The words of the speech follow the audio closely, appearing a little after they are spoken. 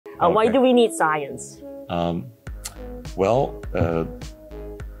Why do we need science? Well,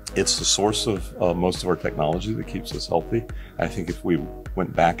 it's the source of most of our technology that keeps us healthy. I think if we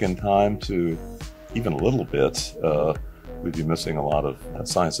went back in time to even a little bit, we'd be missing a lot of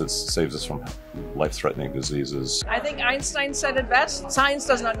science that saves us from life-threatening diseases. I think Einstein said it best. Science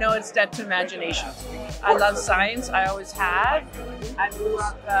does not know its debt to imagination. I love science. I always have. I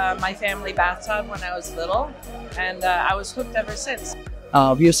moved my family bathtub when I was little, and I was hooked ever since.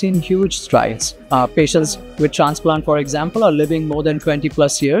 We have seen huge strides. Patients with transplant, for example, are living more than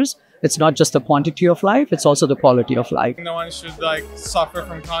 20+ years. It's not just the quantity of life, it's also the quality of life. No one should suffer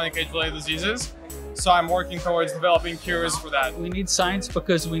from chronic age-related diseases. So I'm working towards developing cures for that. We need science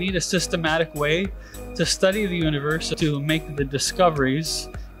because we need a systematic way to study the universe, to make the discoveries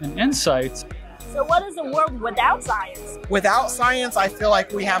and insights. So what is a world without science? Without science, I feel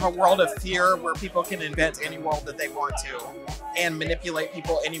like we have a world of fear where people can invent any world that they want to and manipulate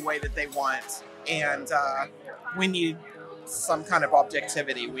people any way that they want. And we need some kind of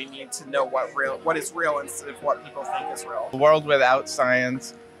objectivity. We need to know what is real instead of what people think is real. A world without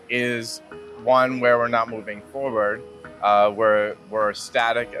science is one where we're not moving forward. We're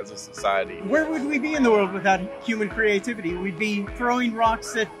static as a society. Where would we be in the world without human creativity? We'd be throwing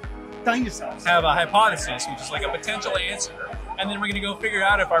rocks at dinosaurs. Have a hypothesis, which is like a potential answer, and then we're going to go figure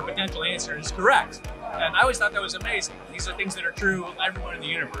out if our potential answer is correct. And I always thought that was amazing. These are things that are true of everyone in the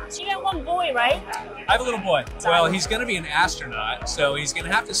universe. You got one boy, right? I have a little boy. Well, he's going to be an astronaut, so he's going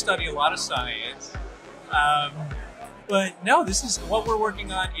to have to study a lot of science. But no, this is what we're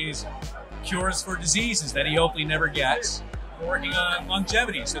working on is cures for diseases that he hopefully never gets. We're working on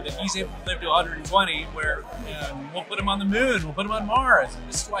longevity so that he's able to live to 120, where we'll put him on the moon, we'll put him on Mars. And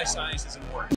this is why science is important.